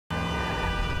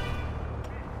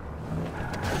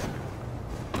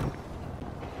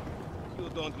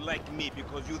don't like me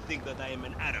because you think that I am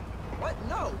an Arab. What?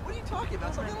 No. What are you talking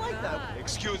about? Something like that.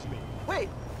 Excuse me. Wait.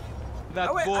 That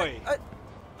Oh, wait, boy.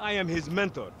 I am his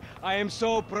mentor. I am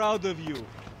so proud of you.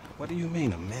 What do you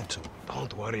mean, a mentor?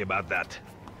 Don't worry about that.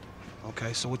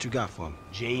 Okay, so what you got for me?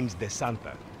 James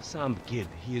DeSanta. Some kid.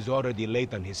 He is already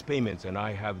late on his payments, and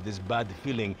I have this bad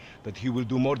feeling that he will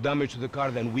do more damage to the car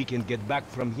than we can get back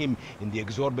from him in the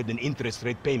exorbitant interest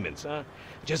rate payments, huh?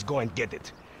 Just go and get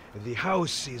it. The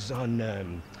house is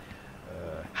on,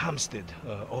 Hampstead,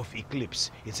 off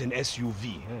Eclipse. It's an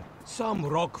SUV, huh? Some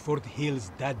Rockford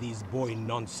Hills daddy's boy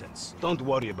nonsense. Don't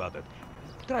worry about it.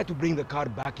 Try to bring the car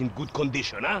back in good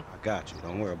condition, huh? I got you.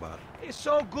 Don't worry about it. It's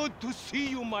so good to see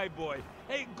you, my boy.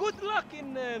 Hey, good luck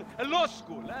in law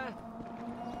school, huh?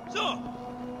 So,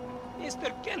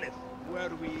 Mr. Kenneth,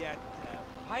 were we at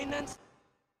finance?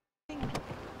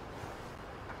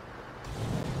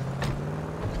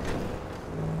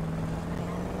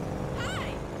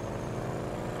 Hi!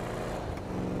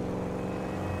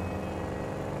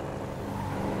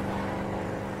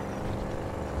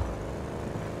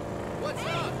 What's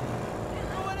up?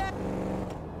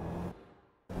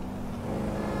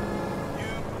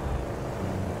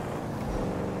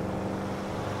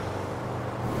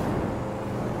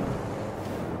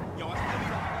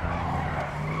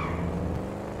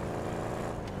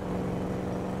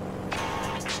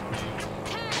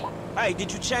 Hey,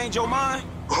 did you change your mind?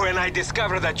 When I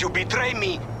discover that you betray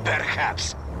me,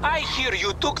 perhaps. I hear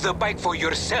you took the bike for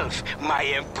yourself, my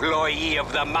employee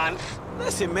of the month.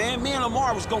 Listen, man, me and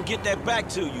Lamar was gonna get that back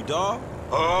to you, dawg.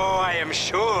 Oh, I am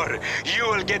sure. You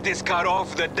will get this car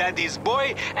off the daddy's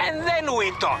boy, and then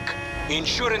we talk.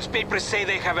 Insurance papers say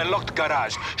they have a locked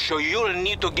garage, so you'll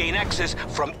need to gain access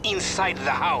from inside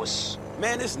the house.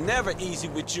 Man, it's never easy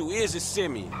with you, is it,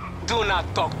 Simeon? Do not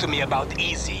talk to me about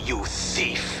easy, you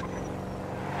thief.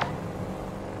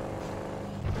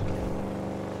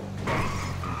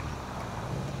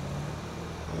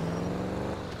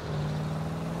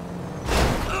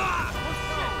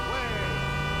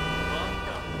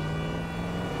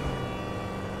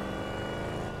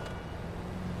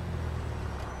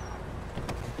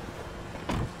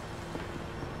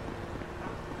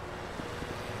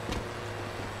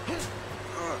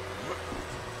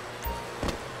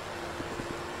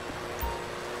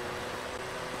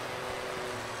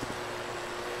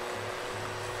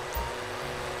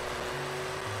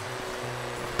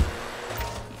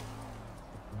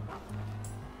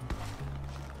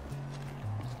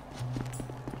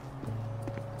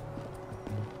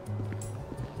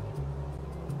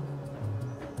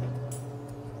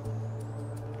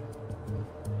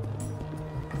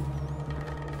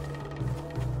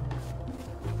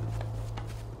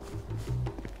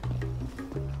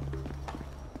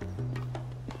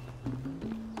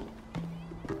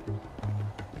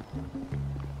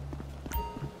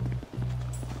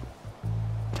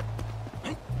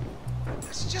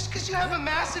 It's just because you have a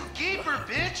massive gaper,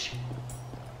 bitch.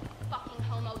 Fucking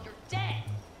homo, you're dead.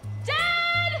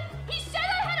 Dad! He said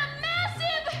I had a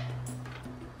massive...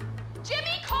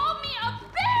 Jimmy called me a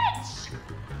bitch!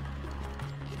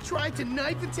 You tried to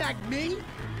knife attack me?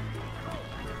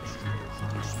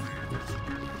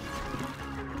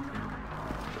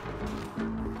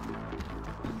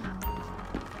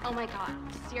 Oh my god,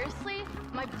 seriously?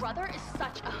 My brother is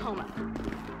such a homo.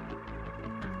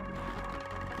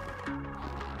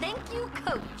 Thank you,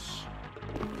 Coach.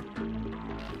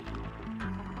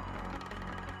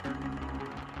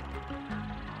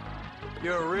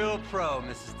 You're a real pro,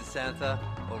 Mrs. DeSanta.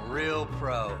 A real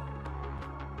pro.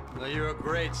 Well, you're a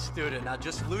great student. Now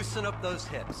just loosen up those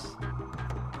hips.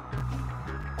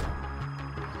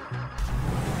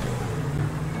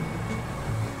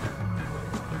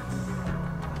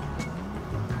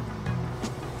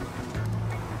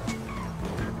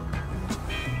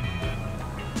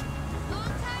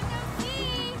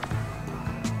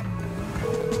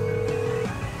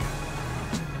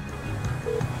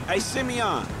 Hey,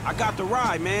 Simeon, I got the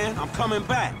ride, man. I'm coming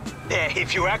back.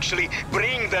 If you actually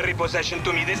bring the repossession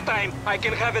to me this time, I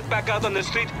can have it back out on the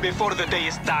street before the day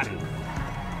is done.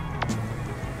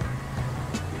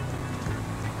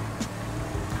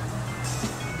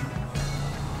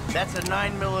 That's a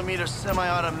 9mm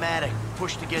semi-automatic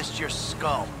pushed against your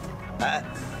skull.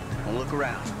 Don't look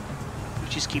around. You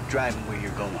just keep driving where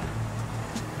you're going.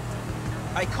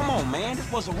 Hey, come on, man. This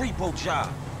was a repo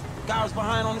job. Guy was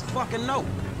behind on his fucking note.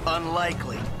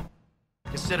 Unlikely.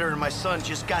 Considering my son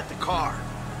just got the car.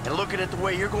 And looking at the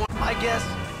way you're going, I guess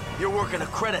you're working a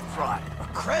credit fraud. A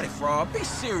credit fraud? Be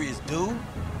serious, dude.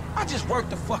 I just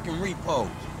worked the fucking repos.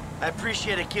 I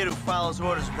appreciate a kid who follows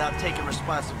orders without taking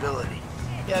responsibility.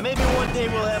 Yeah, maybe one day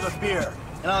we'll have a beer.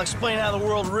 and I'll explain how the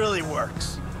world really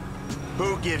works.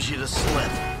 Who gives you the slip?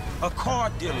 A car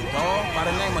dealer, dawg, by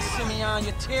the name of Simeon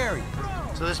Yeteri.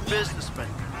 So this businessman,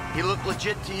 he look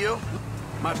legit to you?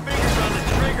 My finger's on the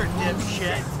trigger,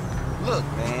 dipshit. Look,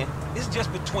 man, it's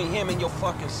just between him and your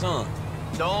fucking son.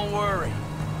 Don't worry.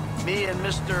 Me and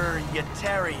Mr.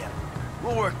 Yeteri,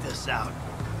 we'll work this out.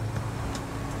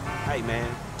 Hey, man,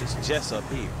 it's Jess up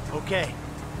here. Okay,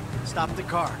 stop the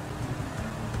car.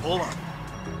 Pull up.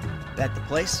 That the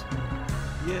place?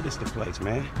 Yeah, this the place,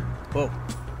 man. Whoa.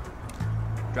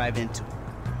 Drive into it.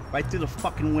 Right through the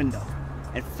fucking window.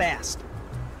 And fast.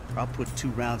 Or I'll put 2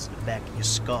 rounds in the back of your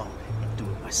skull and do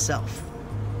it myself.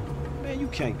 Man, you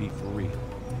can't be for real.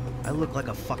 I look like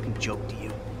a fucking joke to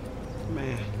you.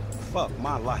 Man, fuck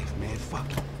my life, man. Fuck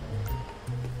it.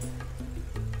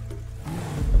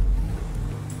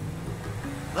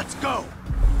 Let's go!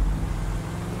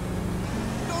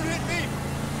 Don't hit me!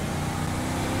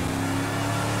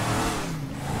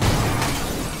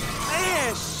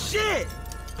 Man, shit!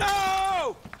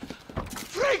 No!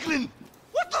 Franklin!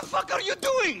 What the fuck are you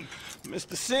doing?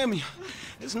 Mr. Simeon,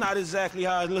 it's not exactly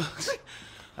how it looks.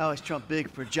 I always trump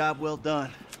big for a job well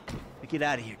done. Now get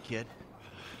out of here, kid.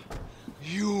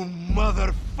 You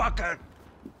motherfucker!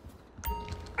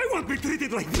 I won't be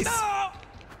treated like this!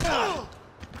 No!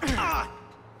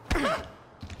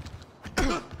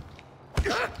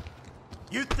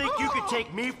 You think you could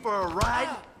take me for a ride?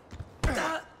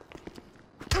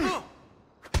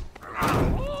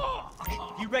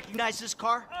 You recognize this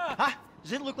car? Huh?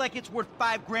 Does it look like it's worth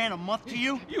 $5 grand a month to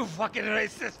you? You fucking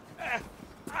racist!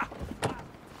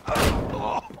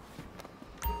 I'll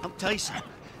tell you something.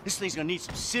 This thing's gonna need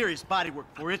some serious body work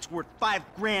for it's worth $5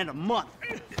 grand a month.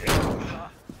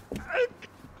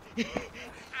 He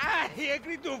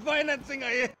agreed to financing.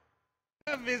 I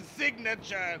have his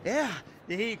signature. Yeah,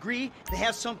 did he agree to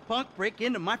have some punk break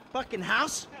into my fucking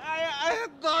house? I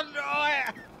don't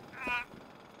know.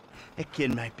 That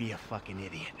kid might be a fucking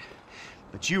idiot,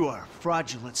 but you are a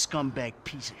fraudulent scumbag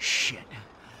piece of shit.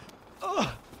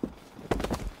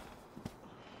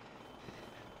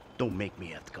 Don't make me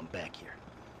have to come back here.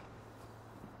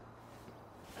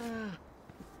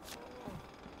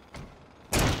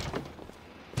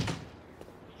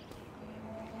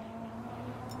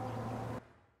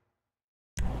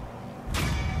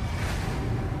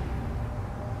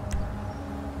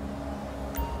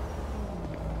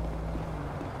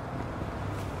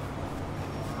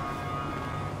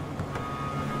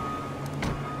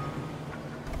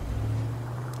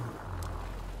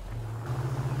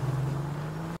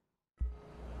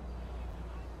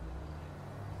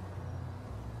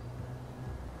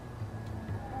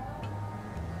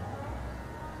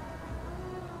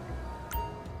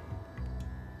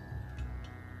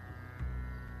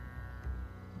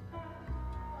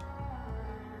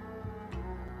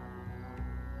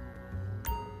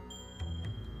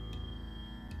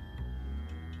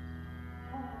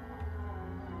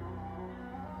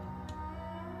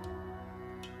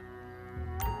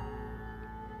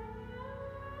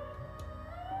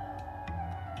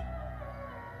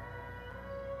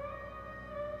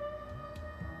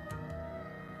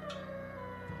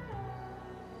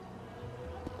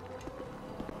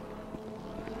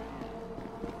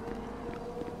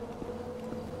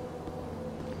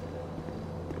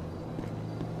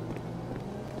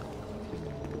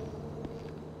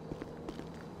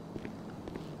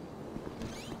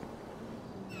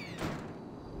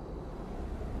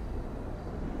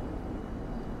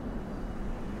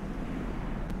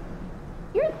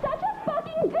 You're such a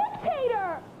fucking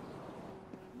dictator!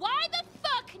 Why the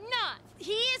fuck not?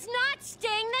 He is not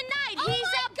staying the night. Oh, he's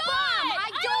a bum.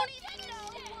 I don't even know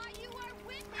why you are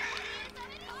with him. He is a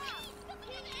bum.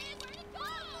 He is a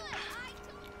bum. I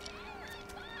don't care.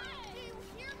 Do you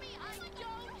hear me? I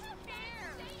don't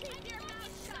care. Keep your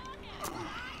mouth shut. All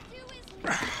I do is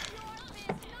mind your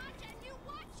business, and you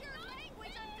watch your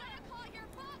language. I'm gonna call your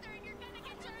father, and you're gonna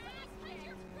get your ass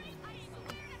kicked. I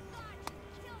swear to God, you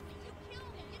kill me. You kill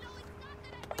me. You know, it's not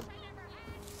that I wish I never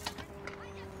had children. I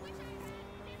just wish I had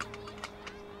physical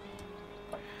attraction.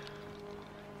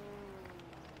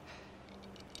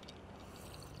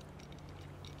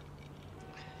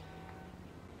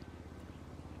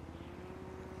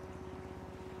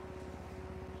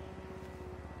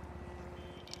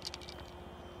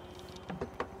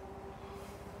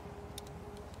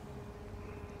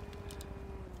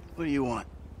 What do you want?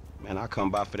 Man, I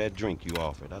come by for that drink you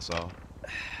offered, that's all.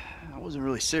 I wasn't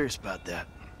really serious about that.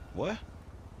 What?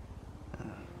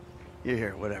 You're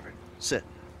here, whatever. Sit.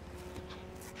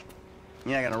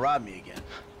 You're not gonna rob me again.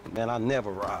 Man, I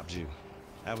never robbed you.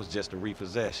 That was just a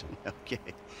repossession. Okay.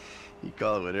 You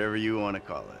call it whatever you want to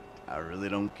call it. I really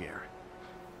don't care.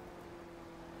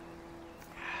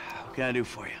 What can I do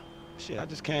for you? Shit, I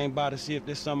just came by to see if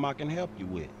there's something I can help you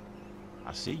with.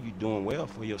 I see you doing well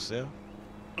for yourself.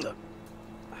 Look,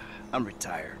 I'm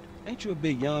retired. Ain't you a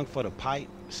bit young for the pipe,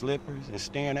 slippers, and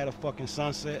staring at a fucking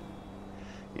sunset?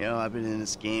 You know, I've been in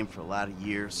this game for a lot of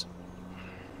years.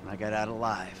 I got out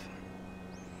alive.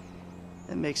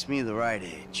 That makes me the right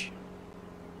age.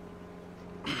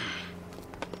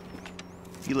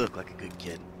 You look like a good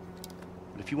kid.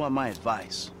 But if you want my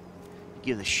advice, you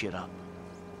give this shit up.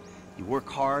 You work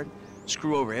hard,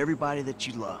 screw over everybody that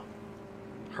you love.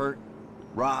 Hurt,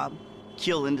 rob,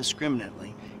 kill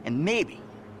indiscriminately, and maybe,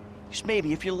 just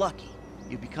maybe if you're lucky,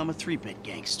 you become a 3-bit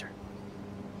gangster.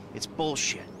 It's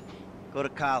bullshit. Go to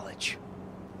college.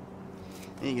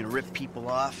 Then you're gonna rip people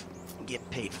off and get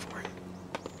paid for it.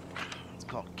 It's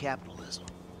called capitalism.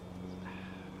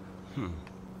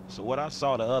 So what I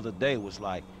saw the other day was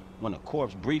like when a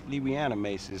corpse briefly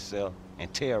reanimates itself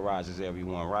and terrorizes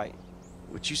everyone, right?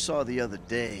 What you saw the other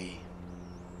day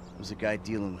was a guy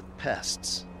dealing with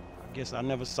pests. I guess I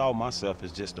never saw myself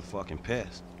as just a fucking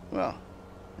pest. Well,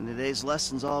 and today's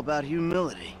lesson's all about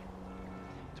humility.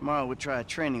 Tomorrow we'll try a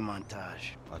training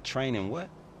montage. A training what?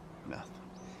 Nothing.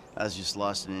 I was just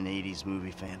lost in an 80s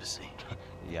movie fantasy.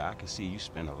 Yeah, I can see you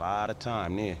spend a lot of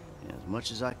time there. Yeah, as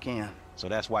much as I can. So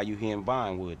that's why you here in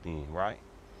Vinewood then, right?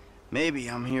 Maybe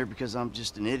I'm here because I'm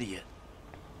just an idiot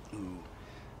who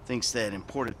thinks that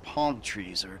imported palm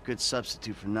trees are a good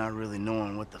substitute for not really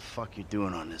knowing what the fuck you're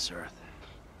doing on this earth.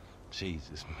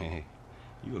 Jesus, man.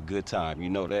 You a good time, you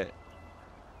know that?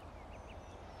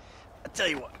 I tell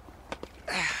you what.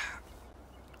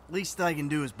 Least I can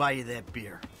do is buy you that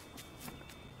beer.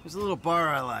 There's a little bar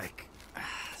I like.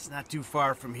 It's not too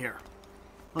far from here.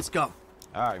 Let's go.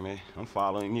 All right, man. I'm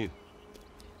following you.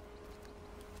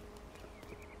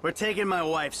 We're taking my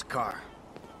wife's car.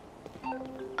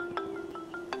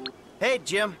 Hey,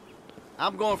 Jim.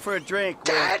 I'm going for a drink.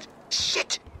 Dad!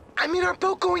 Shit! I'm in our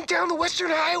boat going down the Western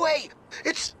Highway!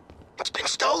 It's been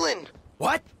stolen!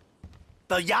 What?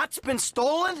 The yacht's been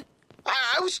stolen?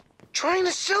 I was trying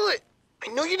to sell it.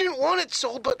 I know you didn't want it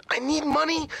sold, but I need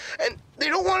money, and they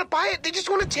don't want to buy it. They just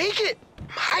want to take it. I'm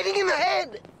hiding in the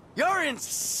head. You're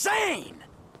insane!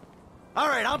 All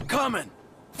right, I'm coming.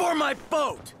 For my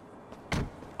boat!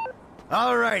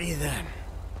 Alrighty then.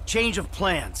 Change of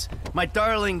plans. My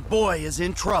darling boy is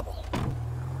in trouble.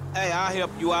 Hey, I'll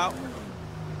help you out.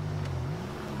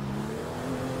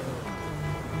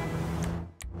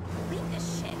 Read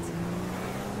this shit.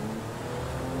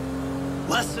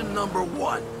 Lesson number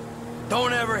 1.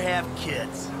 Don't ever have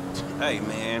kids. Hey,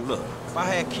 man, look. If I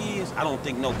had kids, I don't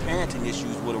think no parenting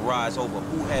issues would arise over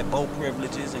who had boat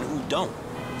privileges and who don't.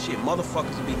 Shit,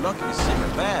 motherfuckers would be lucky to sit in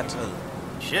the bathtub.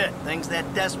 Shit, things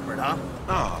that desperate, huh?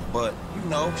 Nah, but, you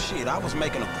know, shit, I was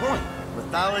making a point.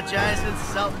 Pathologizing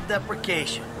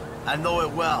self-deprecation. I know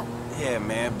it well. Yeah,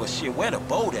 man, but shit, where the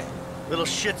boat at? Little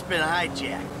shit's been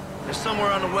hijacked. They're somewhere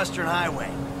on the Western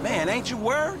Highway. Man, ain't you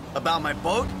worried? About my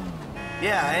boat?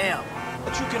 Yeah, I am.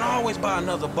 But you can always buy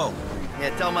another boat.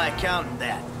 Yeah, tell my accountant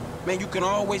that. Man, you can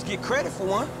always get credit for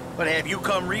one. But have you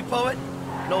come repo it?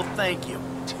 No, thank you.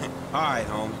 All right,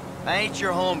 homie. I ain't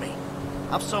your homie.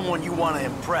 I'm someone you want to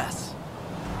impress.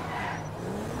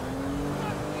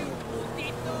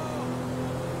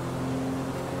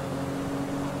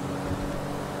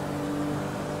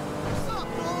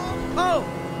 Oh,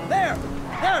 there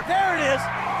it is.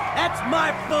 That's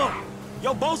my boat.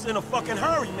 Your boat's in a fucking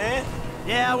hurry, man.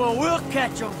 Yeah, well, we'll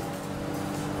catch him.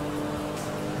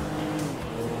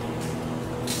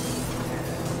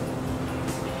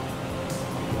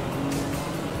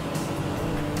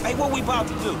 Hey, what we about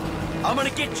to do? I'm gonna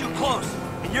get you close,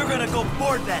 and you're gonna go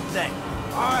board that thing.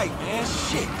 All right, man,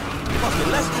 shit. Fuck it,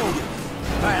 let's do this.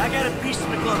 All right, I got a piece in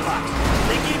the glove box.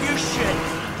 They give you shit,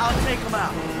 I'll take them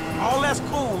out. All that's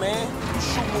cool, man. You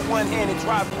shoot with one hand and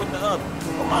driving with the other.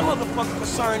 But my motherfucking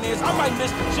concern is I might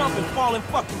miss the jump and fall in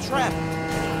fucking traffic.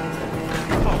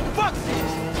 Oh, fuck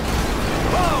this!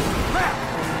 Oh, crap!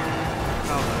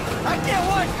 I can't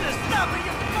watch this! Stop it,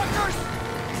 you fuckers!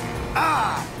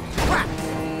 Ah, crap!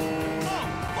 Oh,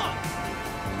 fuck!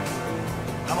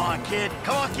 Come on, kid.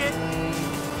 Come on, kid.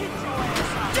 Get your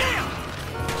ass out. Damn!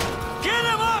 Get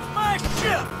him off my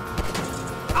ship!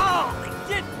 Oh,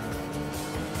 they did...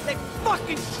 They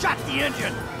fucking shot the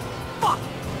engine! Fuck!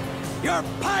 You're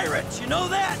pirates, you know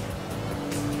that?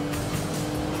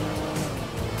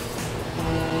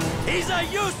 He's a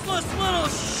useless little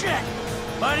shit!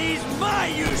 But he's my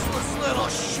useless little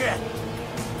shit!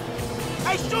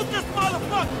 Hey, shoot this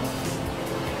motherfucker!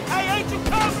 Hey, ain't you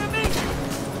covering me?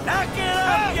 Knock it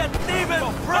up, you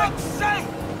thieving prick! Fuck's sake!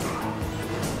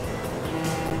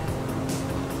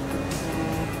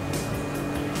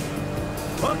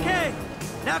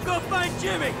 Now go find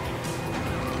Jimmy!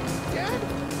 Dad?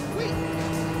 Wait,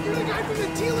 you're the guy from the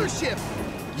dealership.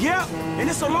 Yep, and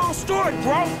it's a long story,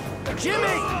 bro.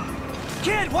 Jimmy!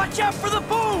 Kid, watch out for the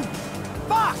boom!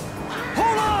 Fuck!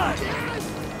 Hold on! Dad!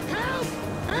 Help!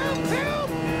 Help! Help!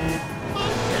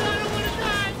 Oh, Dad, I don't want to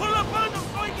die! Pull up on them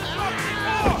so you can drop the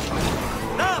car!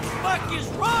 The fuck is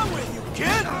wrong with you,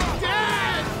 kid?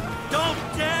 Dad! Don't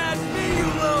dad me, you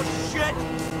little shit!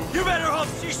 You better hope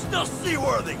she's still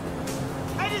seaworthy!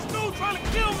 Hey, this dude trying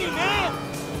to kill me, man!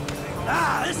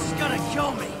 Ah, this is gonna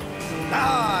kill me!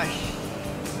 Ah,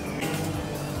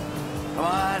 come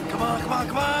on, come on, come on,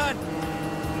 come on!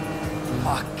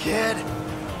 Fuck, kid!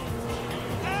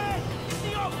 Hey, you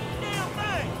see all this damn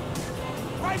thing?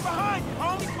 Right behind you,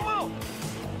 homie, come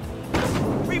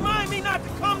on! Remind me not to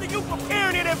come to you for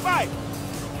carrying it and fight!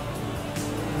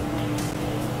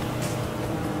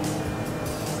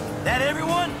 That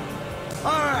everyone?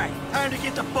 All right, time to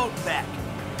get the boat back.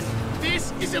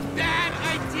 This is a bad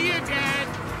idea, Dad!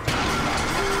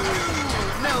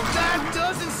 No, that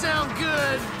doesn't sound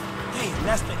good! Hey,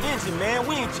 that's the engine, man.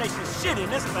 We ain't chasing shit in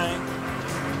this thing.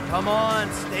 Come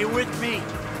on, stay with me.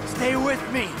 Stay with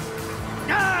me.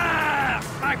 Ah!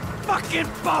 My fucking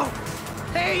boat!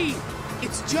 Hey!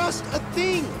 It's just a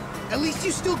thing! At least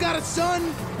you still got a son!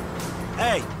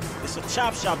 Hey, it's a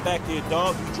chop shop back there,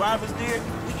 dog. You drive us there,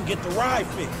 we can get the ride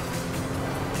fixed.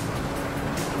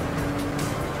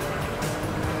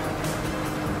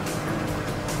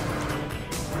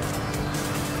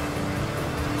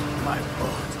 My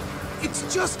boat.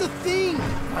 It's just a thing!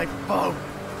 My boat.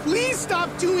 Please stop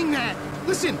doing that!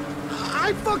 Listen,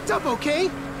 I fucked up, okay?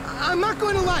 I'm not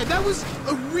going to lie, that was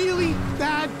a really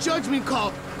bad judgment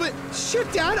call. But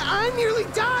shit, Dad, I nearly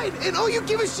died, and all you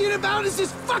give a shit about is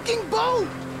this fucking boat!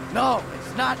 No,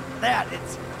 it's not that.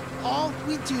 It's... All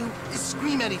we do is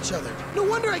scream at each other. No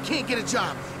wonder I can't get a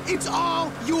job. It's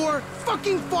all your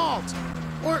fucking fault!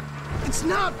 Or, it's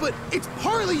not, but it's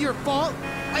partly your fault.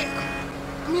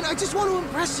 I mean, I just want to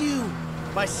impress you.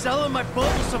 By selling my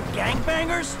boat to some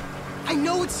gangbangers? I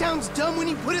know it sounds dumb when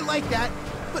you put it like that,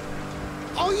 but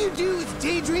all you do is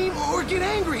daydream or get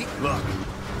angry. Look,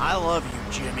 I love you,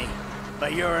 Jimmy,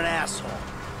 but you're an asshole.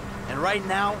 And right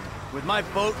now, with my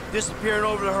boat disappearing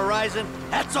over the horizon,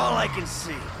 that's all I can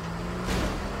see.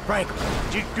 Franklin,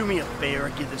 would you do me a favor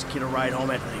and give this kid a ride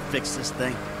home after they fix this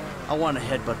thing? I want to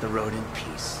headbutt the road in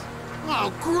peace.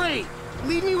 Oh, great!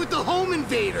 Leave me with the home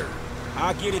invader.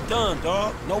 I'll get it done,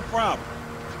 dog. No problem.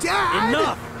 Dad!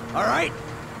 Enough! All right?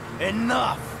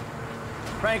 Enough!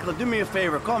 Franklin, do me a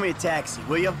favor. Call me a taxi,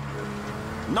 will you?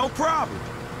 No problem.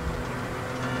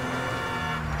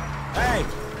 Hey,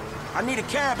 I need a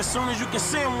cab as soon as you can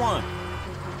send one.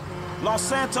 Los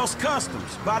Santos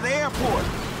Customs, by the airport.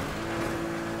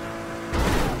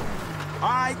 All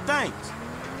right, thanks.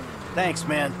 Thanks,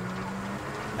 man.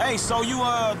 Hey, so you,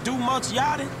 do much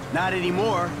yachting? Not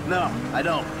anymore. No, I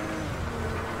don't.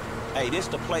 Hey, this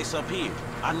the place up here.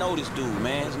 I know this dude,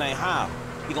 man. His name Hal.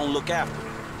 He gonna look after me.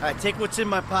 All right, take what's in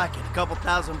my pocket. A couple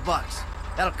 $1,000.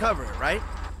 That'll cover it, right?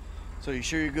 So you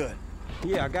sure you're good?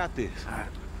 Yeah, I got this. All right.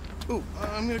 Ooh,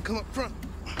 I'm gonna come up front.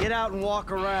 Get out and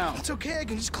walk around. It's okay, I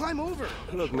can just climb over.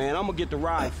 Look, man, I'm gonna get the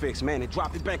ride fixed, man, and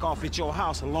drop it back off at your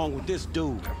house along with this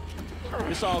dude.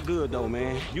 It's all good, though,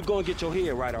 man. You go and get your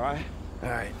head right, all right? All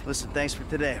right, listen, thanks for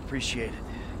today. I appreciate it.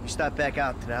 You stop back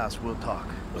out to the house, we'll talk.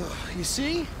 You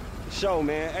see? Show,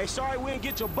 man. Hey, sorry we didn't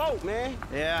get your boat, man.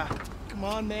 Yeah. Come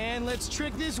on, man, let's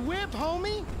trick this whip,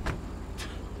 homie.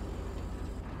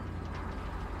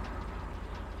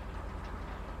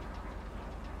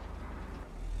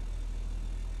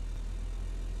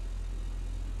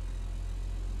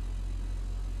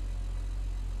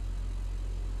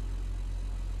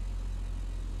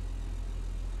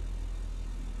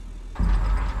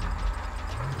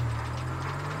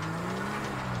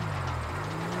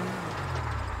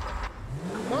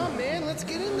 Come on, man, let's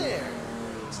get in there.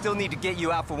 Still need to get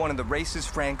you out for one of the races,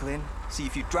 Franklin. See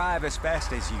if you drive as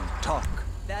fast as you talk.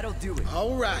 That'll do it.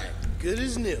 All right, good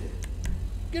as new.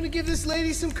 Gonna give this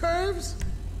lady some curves?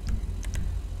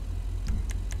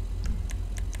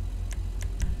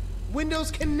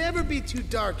 Windows can never be too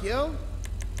dark, yo.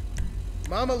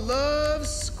 Mama loves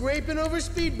scraping over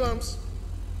speed bumps.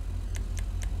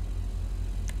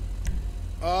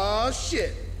 Oh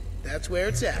shit, that's where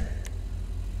it's at.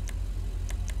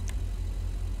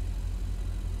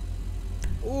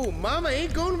 Ooh, Mama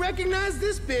ain't gonna recognize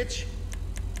this bitch.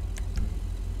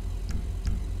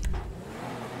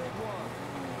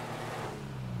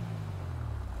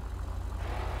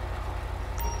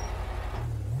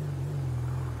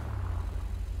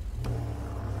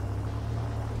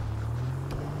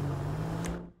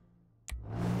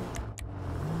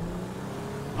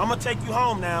 I'm gonna take you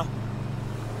home now.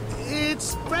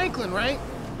 It's Franklin, right?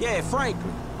 Yeah,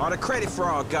 Franklin, or the credit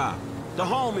fraud guy, the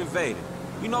home invader.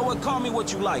 You know what? Call me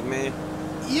what you like, man.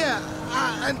 Yeah,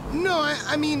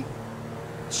 I mean,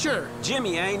 sure.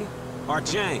 Jimmy, ain't he? Or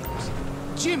James?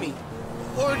 Jimmy.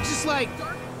 Or just like,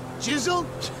 Jizzle?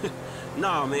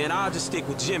 Nah, man, I'll just stick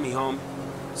with Jimmy, homie.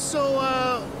 So,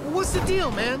 what's the deal,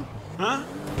 man? Huh?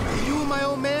 You and my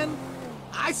old man?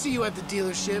 I see you at the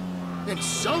dealership, and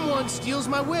someone steals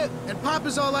my whip, and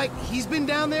Papa's all like, he's been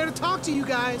down there to talk to you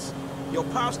guys. Your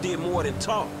pops did more than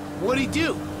talk. What'd he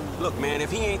do? Look, man,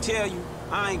 if he ain't tell you,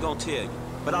 I ain't gonna tell you.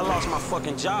 But I lost my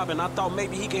fucking job, and I thought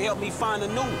maybe he could help me find a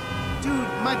new one. Dude,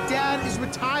 my dad is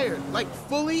retired, like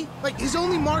fully. Like his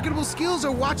only marketable skills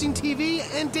are watching TV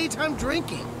and daytime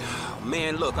drinking.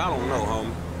 Man, look, I don't know,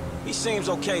 homie. He seems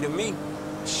okay to me.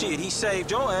 Shit, he saved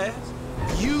your ass.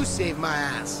 You saved my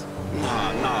ass.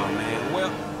 Nah, man.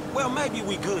 Well, maybe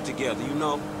we good together, you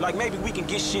know? Like maybe we can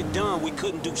get shit done we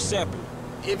couldn't do separate.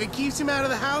 If it keeps him out of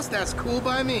the house, that's cool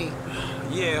by me.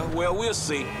 Yeah, well, we'll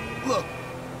see. Look,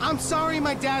 I'm sorry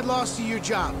my dad lost you your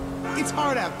job. It's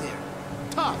hard out there.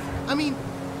 Tough. I mean,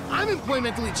 I'm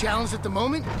employmentally challenged at the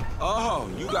moment. Oh,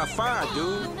 you got fired,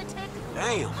 dude.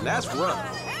 Damn, that's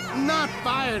rough. Not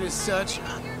fired as such.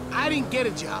 I didn't get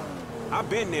a job. I've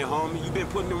been there, homie. You've been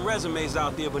putting them resumes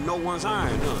out there, but no one's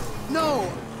hiring, huh?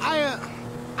 No,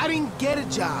 I didn't get a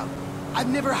job. I've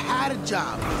never had a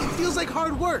job. It feels like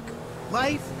hard work.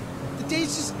 Life, the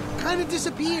days just kind of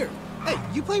disappear. Hey,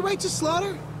 you play Righteous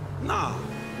Slaughter? Nah,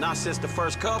 not since the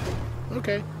first couple.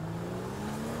 Okay.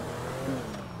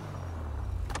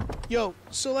 Yo,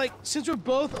 so like, since we're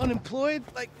both unemployed,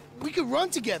 like, we could run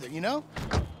together, you know?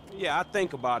 Yeah, I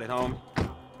think about it, homie.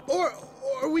 Or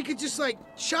we could just like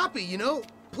shop it, you know?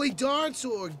 Play darts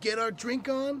or get our drink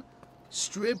on.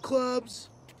 Strip clubs.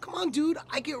 Come on, dude,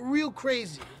 I get real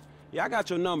crazy. Yeah, I got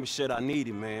your number, shit. I need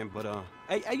it, man. But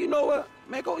hey, you know what?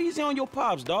 Man, go easy on your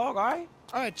pops, dog. All right?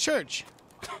 All right, church.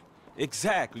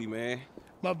 Exactly, man.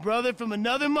 My brother from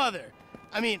another mother.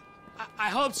 I mean, I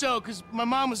hope so, because my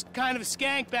mom was kind of a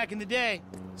skank back in the day.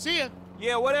 See ya.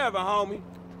 Yeah, whatever, homie.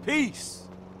 Peace.